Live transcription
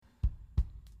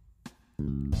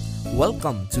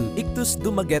Welcome to Ictus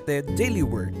Dumaguete Daily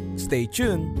Word. Stay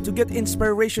tuned to get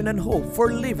inspiration and hope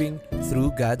for living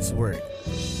through God's Word.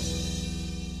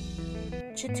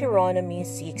 Deuteronomy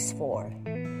 6:4.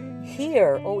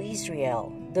 Hear, O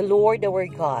Israel, the Lord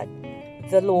our God,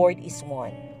 the Lord is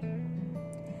one.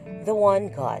 The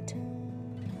one God.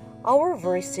 Our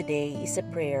verse today is a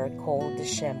prayer called the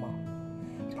Shema,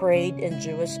 prayed in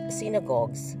Jewish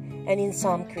synagogues and in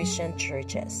some Christian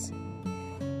churches.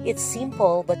 It's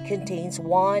simple but contains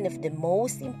one of the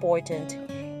most important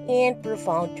and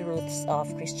profound truths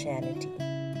of Christianity.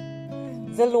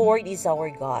 The Lord is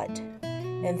our God,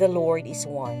 and the Lord is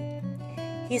one.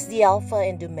 He's the Alpha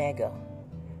and Omega,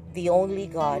 the only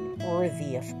God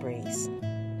worthy of praise.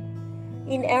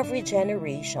 In every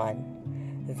generation,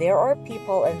 there are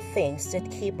people and things that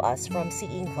keep us from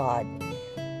seeing God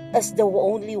as the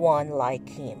only one like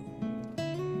Him.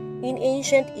 In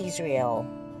ancient Israel,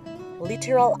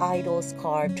 literal idols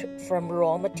carved from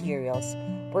raw materials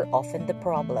were often the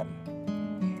problem.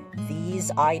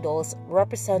 These idols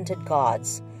represented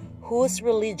gods whose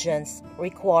religions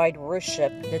required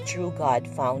worship the true God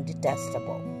found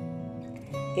detestable.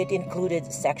 It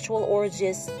included sexual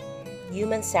orgies,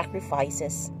 human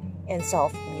sacrifices, and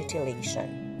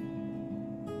self-mutilation.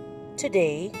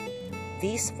 Today,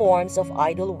 these forms of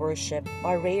idol worship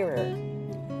are rarer.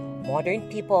 Modern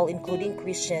people, including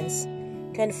Christians,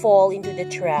 can fall into the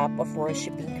trap of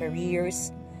worshiping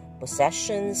careers,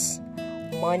 possessions,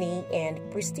 money, and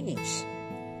prestige.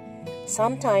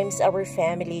 Sometimes our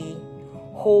family,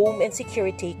 home, and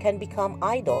security can become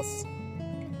idols.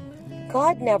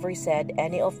 God never said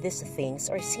any of these things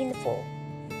are sinful,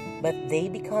 but they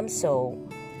become so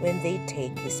when they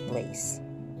take His place.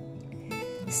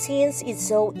 Since it's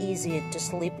so easy to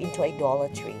slip into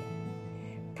idolatry,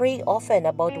 pray often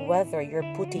about whether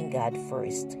you're putting God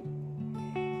first.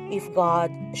 If God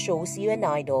shows you an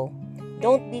idol,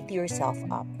 don't beat yourself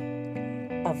up.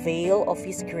 Avail of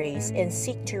His grace and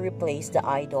seek to replace the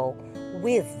idol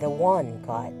with the one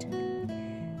God.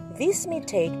 This may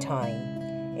take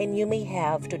time, and you may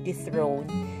have to dethrone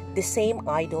the same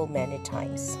idol many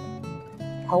times.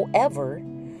 However,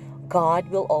 God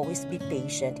will always be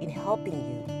patient in helping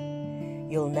you.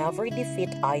 You'll never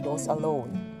defeat idols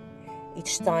alone.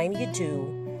 Each time you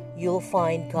do, you'll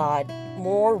find God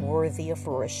more worthy of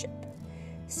worship,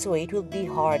 so it will be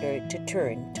harder to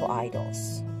turn to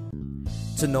idols.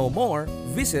 To know more,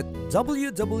 visit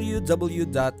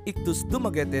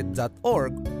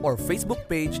www.ictusdumaguete.org or Facebook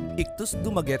page Ictus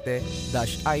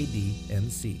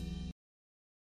Dumaguete-IDMC.